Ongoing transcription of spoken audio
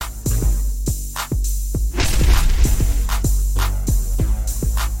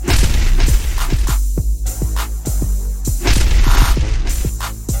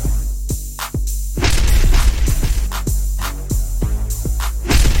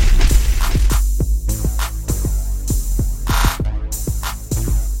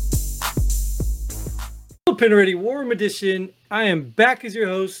Pen Ready War Room Edition. I am back as your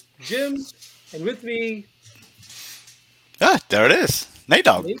host, Jim, and with me, There it is. Nate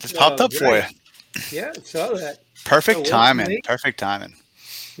Dogg Nate just popped Dogg. up for you. Right? Yeah, I saw that. So Perfect welcome, timing. Nate. Perfect timing.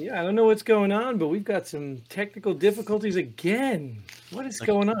 Yeah, I don't know what's going on, but we've got some technical difficulties again. What is Like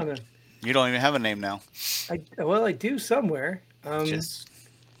going on? you don't even have a name now. I do somewhere, Just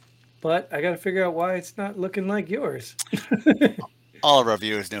but I got to figure out why it's not looking like yours. all of our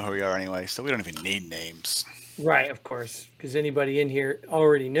viewers know who we are anyway, so we don't even need names. Right, of course, because anybody in here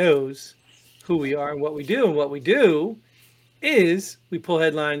already knows who we are and what we do. And what we do is we pull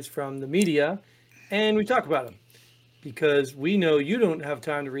headlines from the media and we talk about them because we know you don't have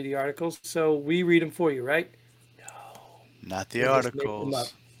time to read the articles, so we read them for you, right? No, Not the we just make them up.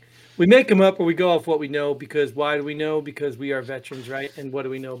 articles. We make them up or we go off what we know because why do we know? Because we are veterans, right? And what do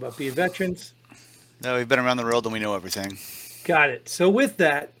we know about being veterans? No, we've been around the world and we know everything. Got it. So with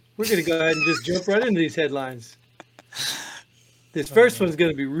that, we're going to go ahead and just jump right into these headlines. This first one's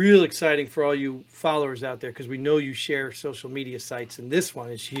going to be real exciting for all you followers out there because we know you share social media sites, and this one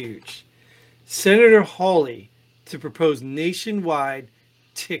is huge. Senator Hawley to propose nationwide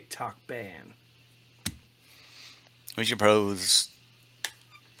TikTok ban. We should propose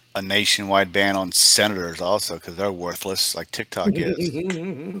a nationwide ban on senators also because they're worthless like TikTok is.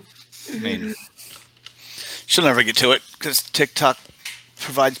 I mean, she'll never get to it because TikTok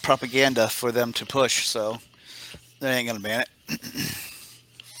provides propaganda for them to push, so they ain't gonna ban it.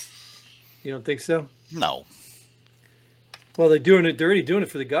 You don't think so? No. Well, they're doing it. They're already doing it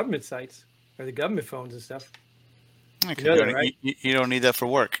for the government sites or the government phones and stuff. Okay, You know that, right? you don't need that for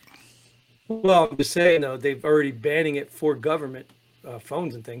work. Well, I'm just saying though, they've already banning it for government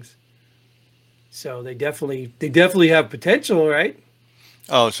phones and things. So they definitely have potential, right?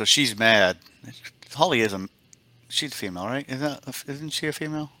 Oh, so she's mad. Holly is a she's female, right? Isn't she a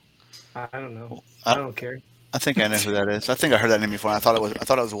female? I don't know. I I, don't care. I think I know who that is. I think I heard that name before. And I thought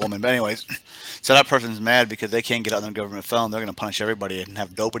it was a woman. But anyways, so that person's mad because they can't get on their government phone. They're going to punish everybody and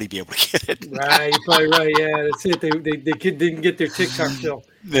have nobody be able to get it. Right, you're probably right. Yeah, that's it. They didn't get their TikTok fill.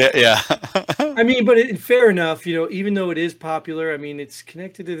 Yeah. I mean, but fair enough. Even though it is popular, I mean, it's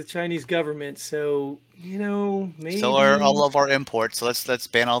connected to the Chinese government, so So are maybe. all of our imports. So let's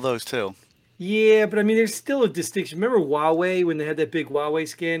ban all those too. Yeah, but I mean, there's still a distinction. Remember Huawei when they had that big Huawei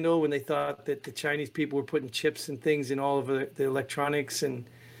scandal when they thought that the Chinese people were putting chips and things in all of the electronics, and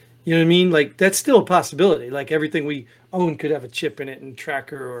you know what I mean? Like that's still a possibility. Like everything we own could have a chip in it and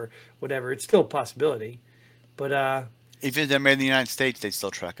tracker or whatever. It's still a possibility. But Even if they're made in the United States, they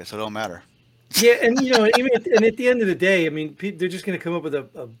still track it. So it don't matter. yeah, and and at the end of the day, I mean, they're just going to come up with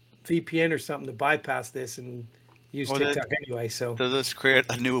a VPN or something to bypass this and use Or they, TikTok anyway. So so let's create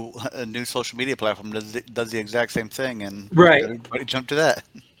a new social media platform that does the exact same thing, and right, everybody jump to that.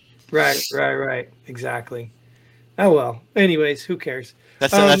 right, exactly. Oh well. Anyways, who cares?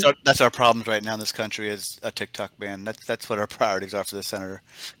 That's Um, that's our problems right now in this country is a TikTok ban. That's what our priorities are for the senator.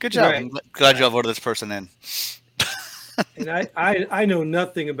 Good job. right, I'm glad you right. all voted this person in. And I know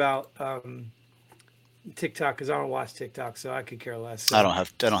nothing about TikTok because I don't watch TikTok, so I could care less. So I don't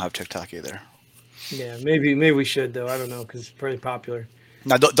have TikTok either. yeah, maybe we should though. I don't know because it's pretty popular.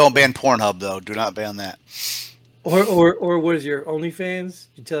 Now don't ban Pornhub though. Do not ban that. Or what is your OnlyFans?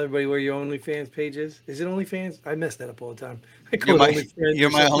 You tell everybody where your OnlyFans page is. Is it OnlyFans? I mess that up all the time. I You're call it my OnlyFans you're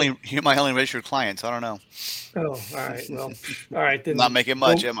or my something. only registered client. So I don't know. Oh, all right. Well, all right I'm not then. making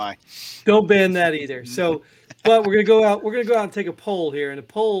much, Don't am I? don't ban that either. So, but we're gonna go out. We're gonna go out and take a poll here, and a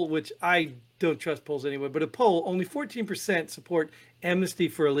poll which I don't trust polls anyway. But a poll, only 14% support amnesty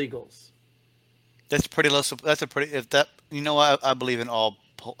for illegals. That's pretty low. That's a pretty. If that, I believe in all.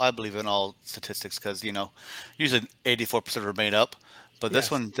 I believe in all statistics because usually 84% are made up. But this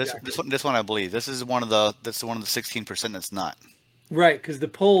Yes, one, exactly. this one, I believe this is one of the 16% that's not. Right, because the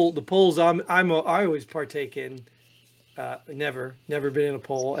polls I always partake in. Never been in a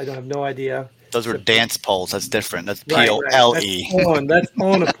poll. I don't have no idea. Those were So dance polls. That's different. That's P right, O right. L That's E. on. That's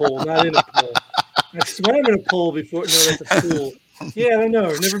on a poll, not in a poll. I swam in a poll before. No, that's a pool. Yeah, I don't know.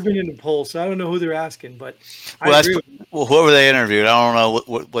 I've never been in a poll, so I don't know who they're asking. But I Well, agree with you. well, whoever they interviewed. I don't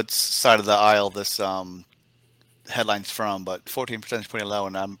know what side of the aisle this headline's from, but 14% is pretty low,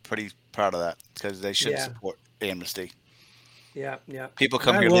 and I'm pretty proud of that because they should Yeah, support amnesty. yeah. People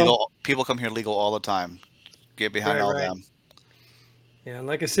come I here well, legal. People come here legal all the time. Get behind all right. them. Yeah, and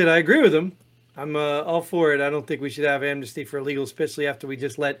like I said, I agree with them. I'm all for it. I don't think we should have amnesty for illegal, especially after we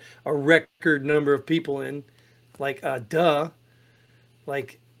just let a record number of people in. Like, duh.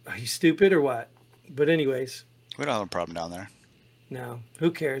 Like, are you stupid or what? But anyways, We don't have a problem down there. no,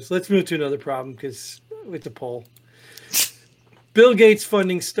 who cares? Let's move to another problem because with the poll. Bill Gates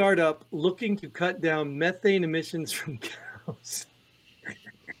funding startup looking to cut down methane emissions from cows.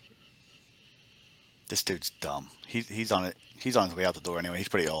 This dude's dumb. He's on it. He's on his way out the door anyway. He's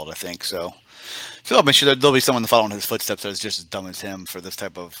pretty old, I think. So I'm sure there'll be someone following his footsteps that's just as dumb as him for this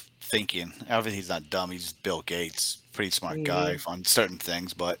type of thinking. Obviously, he's not dumb. He's Bill Gates, pretty smart guy on certain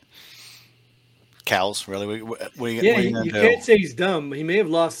things, but cows, really? What are you gonna do? Can't say he's dumb. He may have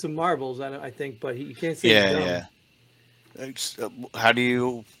lost some marbles, I think, but you can't say he's dumb. How do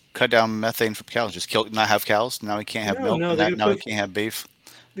you cut down methane from cows? Just not have cows? Now he can't have milk. Now he can't have beef.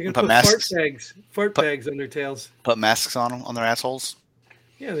 They're gonna put masks, fart bags on their tails. Put masks on them, on their assholes.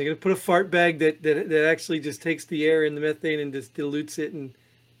 Yeah, they're gonna put a fart bag that actually just takes the air and the methane and just dilutes it, and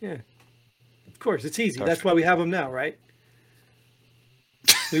of course it's easy. Perfect. That's why we have them now, right?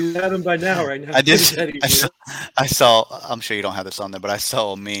 We had them by now, right now. I saw. I'm sure you don't have this on there, but I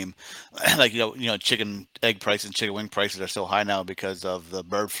saw a meme, like chicken egg prices and chicken wing prices are so high now because of the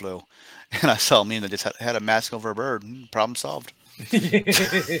bird flu, and I saw a meme that just had a mask over a bird. Problem solved.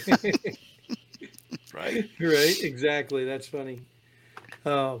 Right, exactly. That's funny.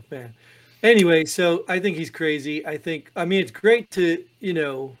 Oh man. Anyway, so I think he's crazy. I mean, it's great to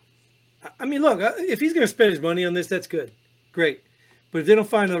look, if he's going to spend his money on this, that's good, great. But if they don't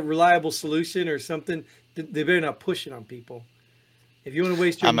find a reliable solution or something, they better not push it on people. If you want to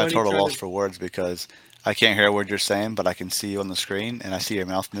waste your money, I'm at total loss for words because I can't hear a word you're saying, but I can see you on the screen and I see your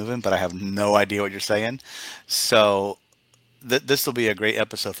mouth moving, but I have no idea what you're saying. So this will be a great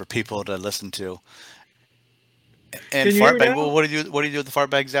episode for people to listen to. And fart bag. Well, what do you do with the fart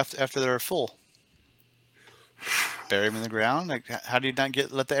bags after they're full? Bury them in the ground. Like, how do you not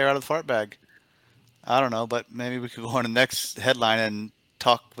let the air out of the fart bag? I don't know, but maybe we could go on the next headline and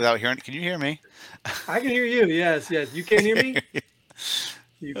talk without hearing. Can you hear me? I can hear you. Yes. You can't hear me.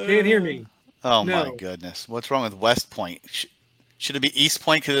 You can't hear me. Oh no. My goodness! What's wrong with West Point? Should it be East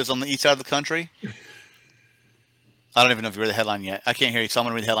Point because it's on the east side of the country? I don't even know if you read the headline yet. I can't hear you, so I'm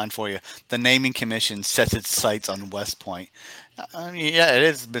going to read the headline for you. The Naming Commission sets its sights on West Point. I mean, yeah, it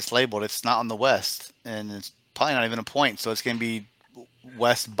is mislabeled. It's not on the west, and it's probably not even a point, so it's going to be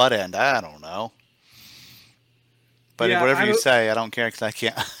West Butt End. I don't know. But whatever you say, I don't care because I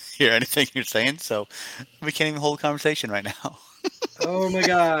can't hear anything you're saying, so we can't even hold a conversation right now. Oh, my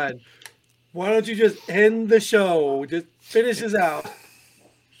God. Why don't you just end the show? Just finish this out.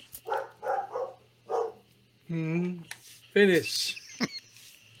 Finish.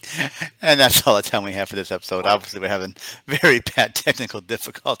 And that's all the time we have for this episode. Obviously, we're having very bad technical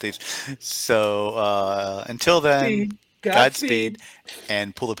difficulties. So until then, Godspeed,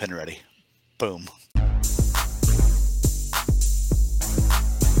 and pull the pin ready. Boom.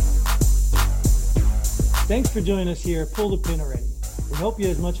 Thanks for joining us here. Pull the pin already. We hope you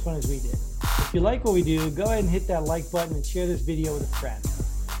had as much fun as we did. If you like what we do, go ahead and hit that like button and share this video with a friend.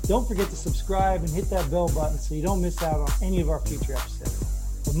 Don't forget to subscribe and hit that bell button so you don't miss out on any of our future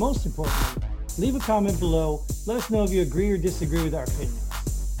episodes. But most importantly, leave a comment below. Let us know if you agree or disagree with our opinions.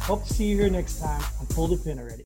 Hope to see you here next time on Pull the Pin Already.